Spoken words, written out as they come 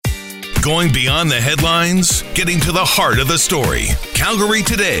Going beyond the headlines, getting to the heart of the story. Calgary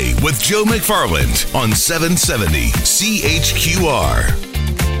Today with Joe McFarland on 770 CHQR.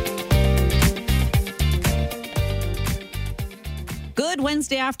 Good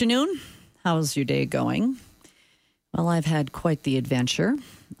Wednesday afternoon. How's your day going? Well, I've had quite the adventure.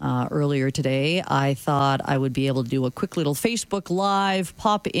 Earlier today, I thought I would be able to do a quick little Facebook Live,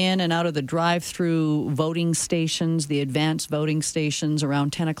 pop in and out of the drive-through voting stations, the advanced voting stations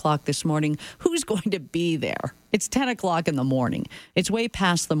around 10 o'clock this morning. Who's going to be there? It's 10 o'clock in the morning. It's way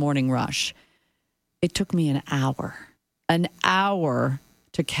past the morning rush. It took me an hour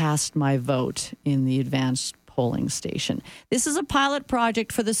to cast my vote in the advanced polling station. This is a pilot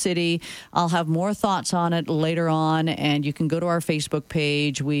project for the city. I'll have more thoughts on it later on, and you can go to our Facebook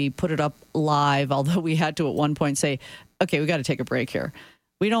page. We put it up live, although we had to at one point say, okay, we got to take a break here.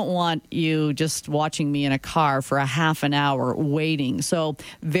 We don't want you just watching me in a car for a half an hour waiting. So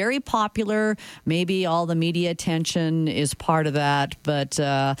very popular. Maybe all the media attention is part of that. But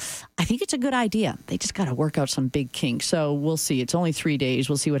I think it's a good idea. They just got to work out some big kinks. So we'll see. It's only 3 days.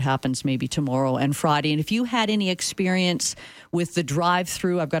 We'll see what happens maybe tomorrow and Friday. And if you had any experience with the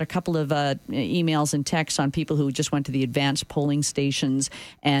drive-through, I've got a couple of emails and texts on people who just went to the advanced polling stations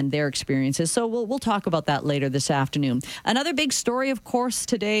and their experiences. So we'll talk about that later this afternoon. Another big story, of course,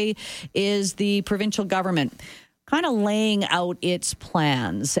 today is the provincial government kind of laying out its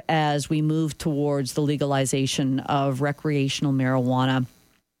plans as we move towards the legalization of recreational marijuana.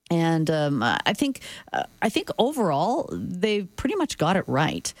 And I think overall, they've pretty much got it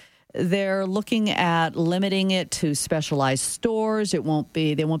right. They're looking at limiting it to specialized stores. They won't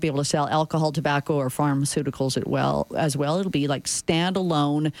be able to sell alcohol, tobacco, or pharmaceuticals as well. It'll be like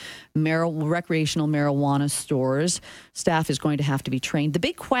standalone recreational marijuana stores. Staff is going to have to be trained. The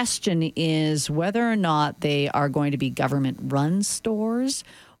big question is whether or not they are going to be government-run stores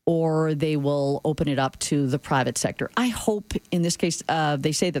or they will open it up to the private sector. I hope in this case,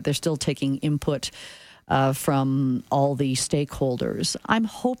 they say that they're still taking input from all the stakeholders. I'm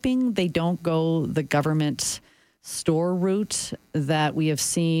hoping they don't go the government store route that we have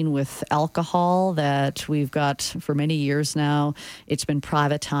seen with alcohol that we've got for many years now. It's been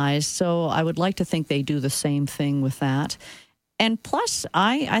privatized. So I would like to think they do the same thing with that. And plus,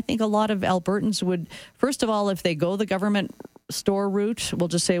 I think a lot of Albertans would, first of all, if they go the government store route, we'll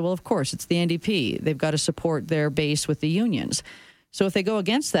just say, well, of course, it's the NDP. They've got to support their base with the unions. So if they go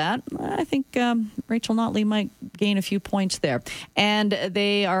against that, I think Rachel Notley might gain a few points there. And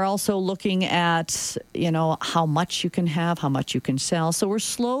they are also looking at, how much you can have, how much you can sell. So we're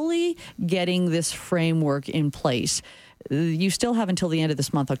slowly getting this framework in place. You still have until the end of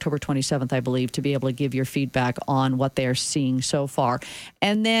this month, October 27th, I believe, to be able to give your feedback on what they're seeing so far.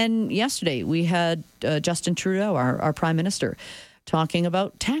 And then yesterday, we had Justin Trudeau, our Prime Minister, talking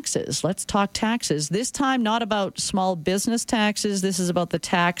about taxes. Let's talk taxes. This time, not about small business taxes. This is about the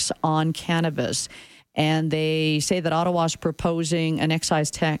tax on cannabis. And they say that Ottawa's proposing an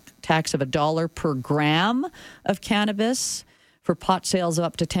excise tax of $1 per gram of cannabis for pot sales of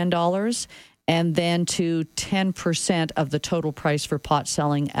up to $10, and then to 10% of the total price for pot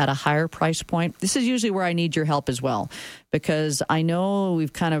selling at a higher price point. This is usually where I need your help as well, because I know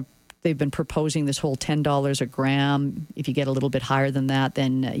they've been proposing this whole $10 a gram. If you get a little bit higher than that,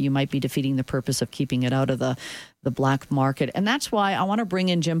 then you might be defeating the purpose of keeping it out of the black market. And that's why I want to bring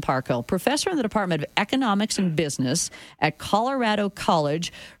in Jim Parco, professor in the Department of Economics and Business at Colorado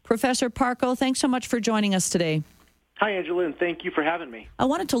College. Professor Parco, thanks so much for joining us today. Hi, Angela, and thank you for having me. I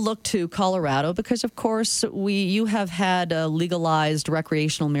wanted to look to Colorado because, of course, you have had legalized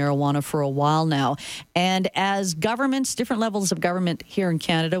recreational marijuana for a while now. And as governments, different levels of government here in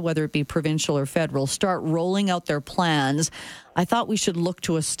Canada, whether it be provincial or federal, start rolling out their plans, I thought we should look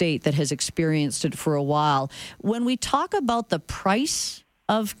to a state that has experienced it for a while. When we talk about the price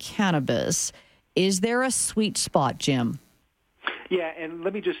of cannabis, is there a sweet spot, Jim? Yeah, and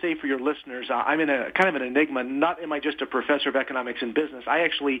let me just say for your listeners, I'm in a kind of an enigma. Not am I just a professor of economics and business. I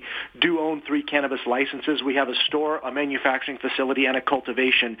actually do own 3 cannabis licenses. We have a store, a manufacturing facility, and a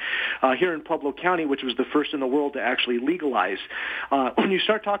cultivation here in Pueblo County, which was the first in the world to actually legalize. When you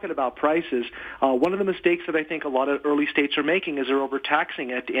start talking about prices, one of the mistakes that I think a lot of early states are making is they're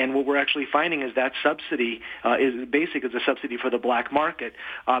overtaxing it, and what we're actually finding is that subsidy is a subsidy for the black market.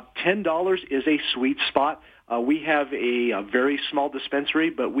 $10 is a sweet spot. We have a very small dispensary,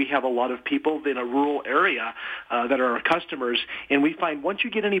 but we have a lot of people in a rural area that are our customers. And we find once you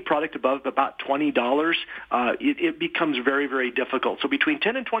get any product above about $20, it becomes very, very difficult. So between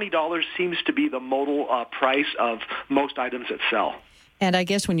 $10 and $20 seems to be the modal price of most items that sell. And I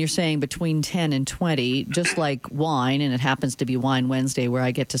guess when you're saying between 10 and 20, just like wine, and it happens to be Wine Wednesday where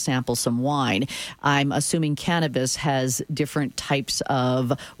I get to sample some wine, I'm assuming cannabis has different types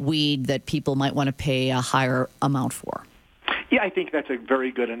of weed that people might want to pay a higher amount for. Yeah, I think that's a very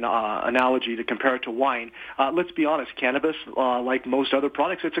good analogy to compare it to wine. Let's be honest, cannabis, like most other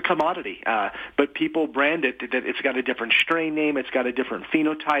products, it's a commodity. But people brand it that it's got a different strain name, it's got a different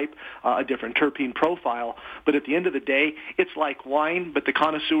phenotype, a different terpene profile. But at the end of the day, it's like wine, but the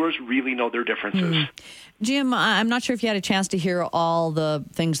connoisseurs really know their differences. Jim, I'm not sure if you had a chance to hear all the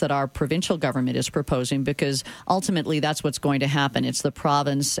things that our provincial government is proposing, because ultimately that's what's going to happen. It's the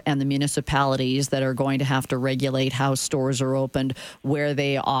province and the municipalities that are going to have to regulate how stores are opened, where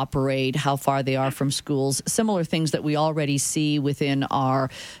they operate, how far they are from schools, similar things that we already see within our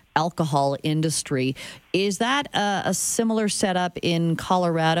alcohol industry. Is that a similar setup in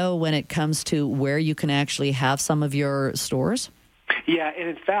Colorado when it comes to where you can actually have some of your stores? Yeah, and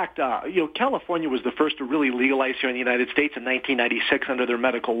in fact, California was the first to really legalize here in the United States in 1996 under their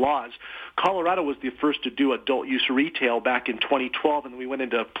medical laws. Colorado was the first to do adult use retail back in 2012, and we went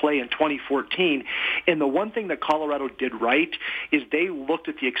into play in 2014. And the one thing that Colorado did right is they looked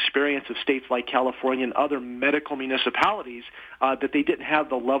at the experience of states like California and other medical municipalities that they didn't have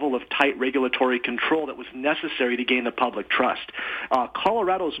the level of tight regulatory control that was necessary to gain the public trust.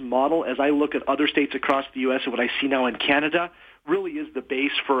 Colorado's model, as I look at other states across the U.S. and what I see now in Canada, really is the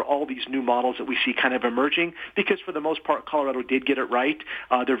base for all these new models that we see kind of emerging, because for the most part, Colorado did get it right.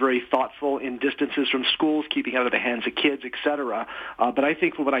 They're very thoughtful in distances from schools, keeping out of the hands of kids, et cetera. But I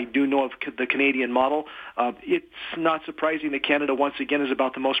think from what I do know of the Canadian model, it's not surprising that Canada, once again, is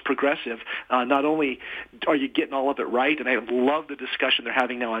about the most progressive. Not only are you getting all of it right, and I love the discussion they're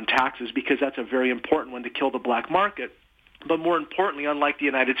having now on taxes, because that's a very important one to kill the black market. But more importantly, unlike the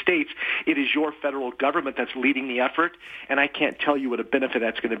United States, it is your federal government that's leading the effort, and I can't tell you what a benefit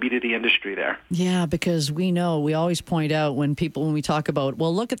that's going to be to the industry there. Yeah, because we always point out when we talk about,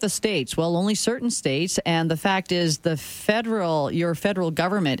 well, look at the states. Well, only certain states, and the fact is your federal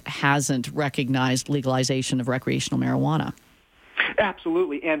government hasn't recognized legalization of recreational marijuana.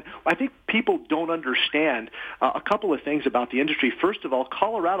 Absolutely. And I think people don't understand a couple of things about the industry. First of all,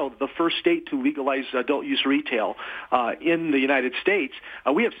 Colorado, the first state to legalize adult use retail in the United States,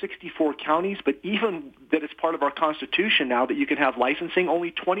 we have 64 counties, but even that it's part of our Constitution now that you can have licensing,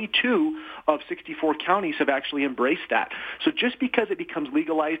 only 22 of 64 counties have actually embraced that. So just because it becomes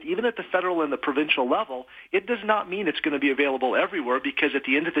legalized, even at the federal and the provincial level, it does not mean it's going to be available everywhere, because at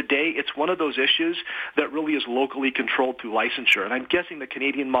the end of the day, it's one of those issues that really is locally controlled through licensure. And I'm guessing the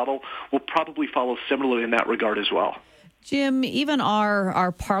Canadian model will probably follow similarly in that regard as well. Jim, even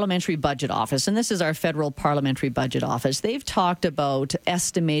our parliamentary budget office, and this is our federal parliamentary budget office, they've talked about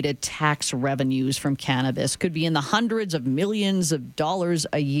estimated tax revenues from cannabis could be in the hundreds of millions of dollars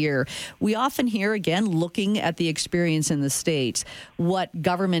a year. We often hear, again, looking at the experience in the States, what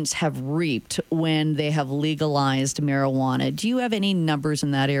governments have reaped when they have legalized marijuana. Do you have any numbers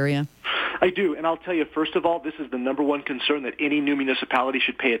in that area? I do, and I'll tell you, first of all, this is the number one concern that any new municipality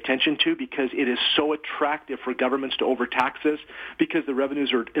should pay attention to, because it is so attractive for governments to overtax this, because the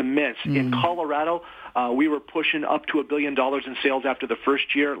revenues are immense. In Colorado, we were pushing up to $1 billion in sales after the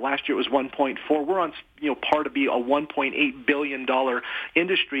first year. Last year it was 1.4. We're on par to be a $1.8 billion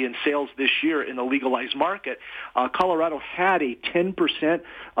industry in sales this year in the legalized market. Colorado had a 10%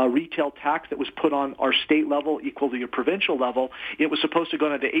 retail tax that was put on our state level equal to your provincial level. It was supposed to go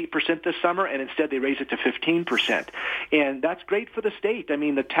down to 8% this summer, and instead they raised it to 15%. And that's great for the state. I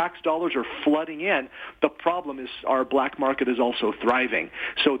mean, the tax dollars are flooding in. The problem is our black market is also thriving.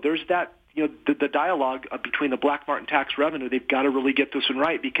 So there's that. The dialogue between the black market and tax revenue, they've got to really get this one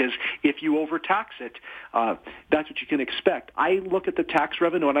right, because if you overtax it, that's what you can expect. I look at the tax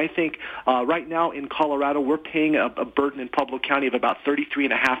revenue, and I think right now in Colorado, we're paying a burden in Pueblo County of about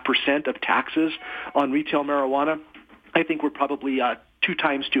 33.5% of taxes on retail marijuana. I think we're probably 2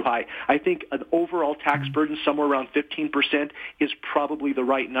 times too high. I think an overall tax burden somewhere around 15% is probably the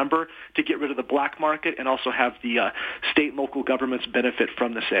right number to get rid of the black market and also have the state and local governments benefit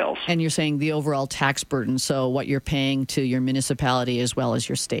from the sales. And you're saying the overall tax burden, so what you're paying to your municipality as well as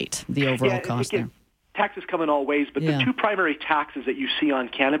your state, the overall cost there. Taxes come in all ways, but the 2 primary taxes that you see on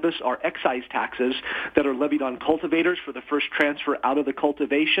cannabis are excise taxes that are levied on cultivators for the first transfer out of the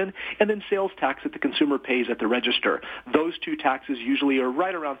cultivation, and then sales tax that the consumer pays at the register. Those 2 taxes usually are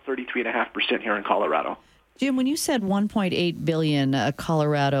right around 33.5% here in Colorado. Jim, when you said $1.8 billion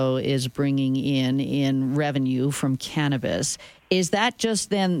Colorado is bringing in revenue from cannabis, is that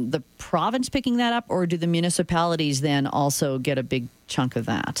just then the province picking that up, or do the municipalities then also get a big chunk of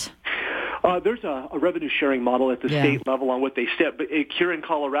that? There's a revenue sharing model at the state level on what they set. But here in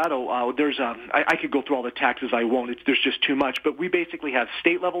Colorado, there's I could go through all the taxes. I won't. There's just too much. But we basically have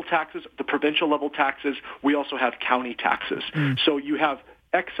state level taxes, the provincial level taxes. We also have county taxes. So you have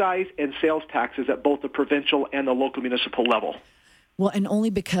excise and sales taxes at both the provincial and the local municipal level. Well, and only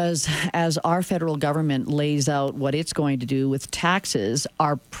because as our federal government lays out what it's going to do with taxes,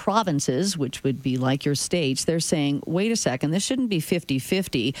 our provinces, which would be like your states, they're saying, wait a second, this shouldn't be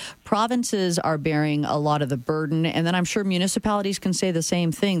 50-50. Provinces are bearing a lot of the burden, and then I'm sure municipalities can say the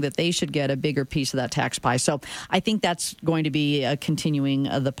same thing, that they should get a bigger piece of that tax pie. So I think that's going to be continuing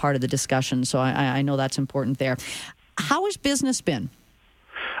the part of the discussion. So I know that's important there. How has business been?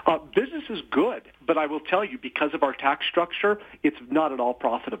 Business is good, but I will tell you, because of our tax structure, it's not at all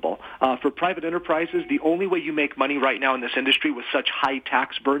profitable. For private enterprises, the only way you make money right now in this industry with such high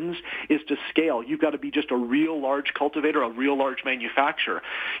tax burdens is to scale. You've got to be just a real large cultivator, a real large manufacturer.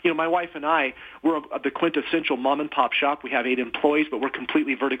 My wife and I, we're the quintessential mom-and-pop shop. We have 8 employees, but we're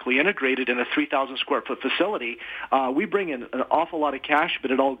completely vertically integrated in a 3,000 square foot facility. We bring in an awful lot of cash,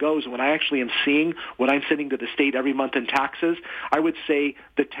 but it all goes. And when I actually am seeing what I'm sending to the state every month in taxes, I would say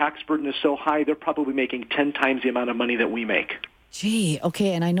the tax burden is so high, they're probably making 10 times the amount of money that we make. Gee,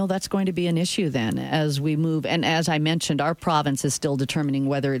 okay, and I know that's going to be an issue then as we move. And as I mentioned, our province is still determining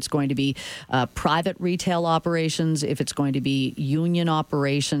whether it's going to be private retail operations, if it's going to be union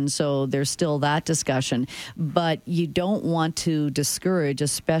operations. So there's still that discussion. But you don't want to discourage,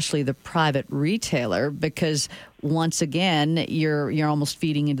 especially the private retailer, because once again, you're almost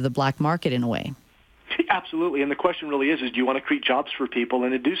feeding into the black market in a way. Absolutely, and the question really is do you want to create jobs for people?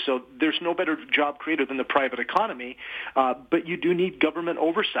 And to do so, there's no better job creator than the private economy, but you do need government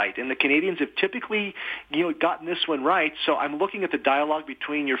oversight. And the Canadians have typically, gotten this one right. So I'm looking at the dialogue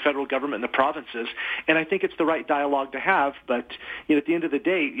between your federal government and the provinces, and I think it's the right dialogue to have. But at the end of the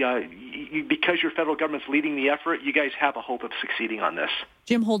day, because your federal government's leading the effort, you guys have a hope of succeeding on this.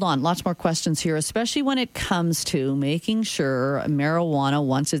 Jim, hold on. Lots more questions here, especially when it comes to making sure marijuana,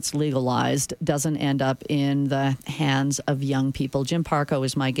 once it's legalized, doesn't end up in the hands of young people. Jim Parco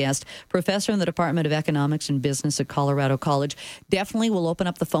is my guest, professor in the Department of Economics and Business at Colorado College. Definitely we'll open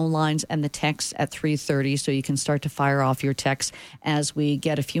up the phone lines and the texts at 3:30 so you can start to fire off your texts as we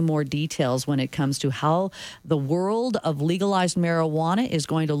get a few more details when it comes to how the world of legalized marijuana is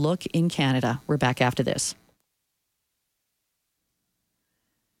going to look in Canada. We're back after this.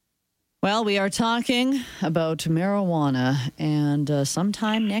 Well, we are talking about marijuana, and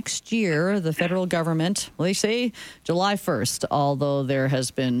sometime next year, the federal government, they say July 1st, although there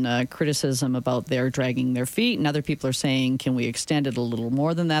has been criticism about their dragging their feet, and other people are saying, can we extend it a little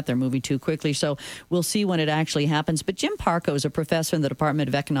more than that? They're moving too quickly, so we'll see when it actually happens. But Jim Parco is a professor in the Department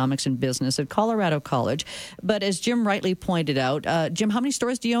of Economics and Business at Colorado College. But as Jim rightly pointed out, Jim, how many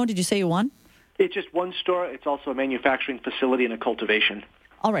stores do you own? Did you say you won? It's just one store. It's also a manufacturing facility and a cultivation.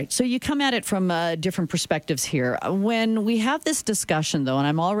 All right. So you come at it from different perspectives here. When we have this discussion, though, and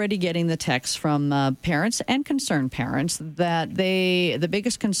I'm already getting the texts from parents and concerned parents that the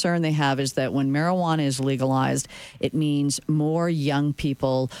biggest concern they have is that when marijuana is legalized, it means more young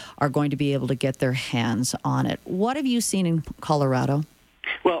people are going to be able to get their hands on it. What have you seen in Colorado?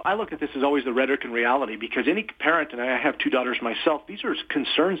 Well, I look at this as always the rhetoric and reality, because any parent, and I have 2 daughters myself, these are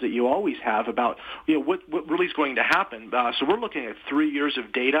concerns that you always have about what really is going to happen. So we're looking at 3 years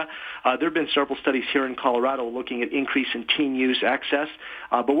of data. There have been several studies here in Colorado looking at increase in teen use access.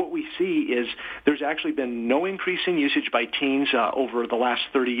 But what we see is there's actually been no increase in usage by teens over the last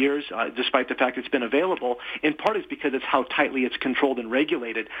 30 years, despite the fact it's been available. In part is because it's how tightly it's controlled and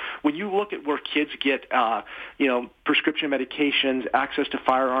regulated. When you look at where kids get, prescription medications, access to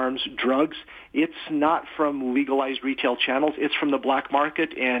firearms, drugs, it's not from legalized retail channels. It's from the black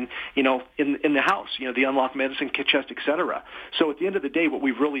market and, in the house, the unlocked medicine chest, et cetera. So at the end of the day, what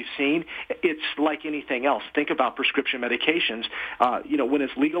we've really seen, it's like anything else. Think about prescription medications. When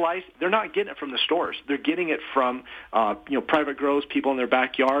it's legalized, they're not getting it from the stores. They're getting it from, private grows, people in their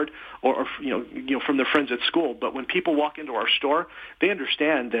backyard, or from their friends at school. But when people walk into our store, they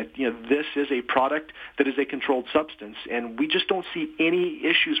understand that, this is a product that is a controlled substance. And we just don't see any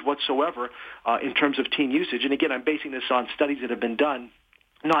issues whatsoever in terms of teen usage. And again, I'm basing this on studies that have been done,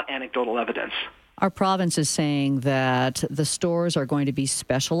 not anecdotal evidence. Our province is saying that the stores are going to be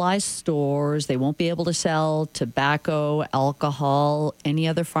specialized stores. They won't be able to sell tobacco, alcohol, any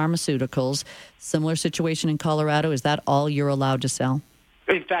other pharmaceuticals. Similar situation in Colorado. Is that all you're allowed to sell?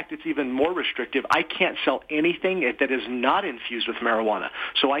 In fact, it's even more restrictive. I can't sell anything that is not infused with marijuana.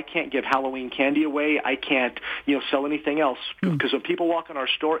 So I can't give Halloween candy away. I can't, sell anything else. Because when people walk in our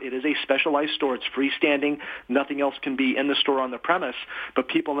store, it is a specialized store. It's freestanding. Nothing else can be in the store on the premise. But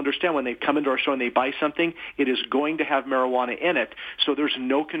people understand when they come into our store and they buy something, it is going to have marijuana in it. So there's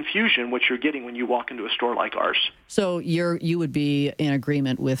no confusion what you're getting when you walk into a store like ours. So you would be in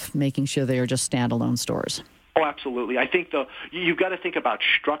agreement with making sure they are just standalone stores? Oh, absolutely. I think you've got to think about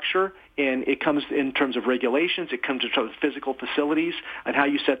structure, and it comes in terms of regulations. It comes in terms of physical facilities and how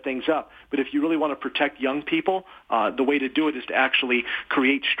you set things up. But if you really want to protect young people, the way to do it is to actually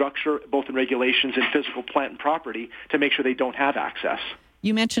create structure, both in regulations and physical plant and property, to make sure they don't have access.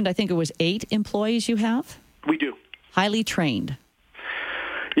 You mentioned, I think it was 8 employees you have? We do. Highly trained.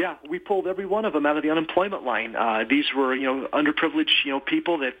 Yeah, we pulled every one of them out of the unemployment line. These were, underprivileged,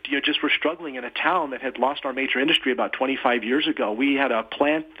 people that just were struggling in a town that had lost our major industry about 25 years ago. We had a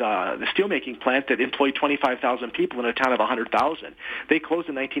plant, the steelmaking plant, that employed 25,000 people in a town of 100,000. They closed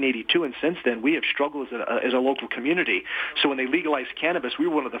in 1982, and since then we have struggled as a local community. So when they legalized cannabis, we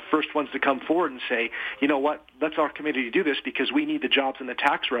were one of the first ones to come forward and say, you know what, let's our community do this because we need the jobs and the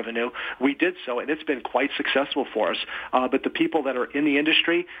tax revenue. We did so, and it's been quite successful for us. But the people that are in the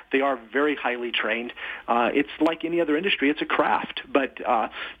industry, they are very highly trained. It's like any other industry. It's a craft. But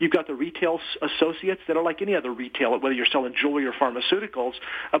you've got the retail associates that are like any other retail, whether you're selling jewelry or pharmaceuticals.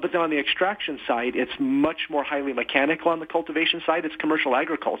 But then on the extraction side, it's much more highly mechanical. On the cultivation side, it's commercial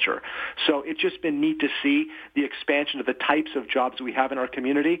agriculture. So it's just been neat to see the expansion of the types of jobs we have in our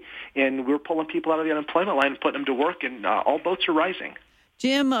community. And we're pulling people out of the unemployment line and putting them to work, and all boats are rising.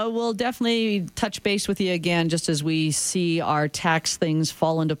 Jim, we'll definitely touch base with you again just as we see our tax things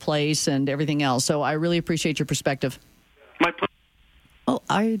fall into place and everything else. So I really appreciate your perspective. My pleasure. Oh,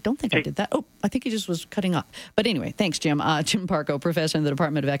 I don't think I did that. Oh, I think he just was cutting off. But anyway, thanks, Jim. Jim Parco, professor in the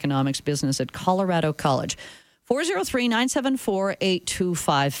Department of Economics Business at Colorado College.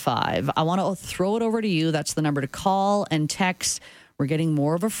 403-974-8255. I want to throw it over to you. That's the number to call and text. We're getting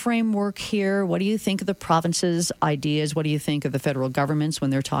more of a framework here. What do you think of the province's ideas? What do you think of the federal government's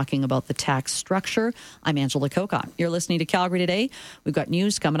when they're talking about the tax structure? I'm Angela Kokon. You're listening to Calgary Today. We've got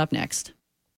news coming up next.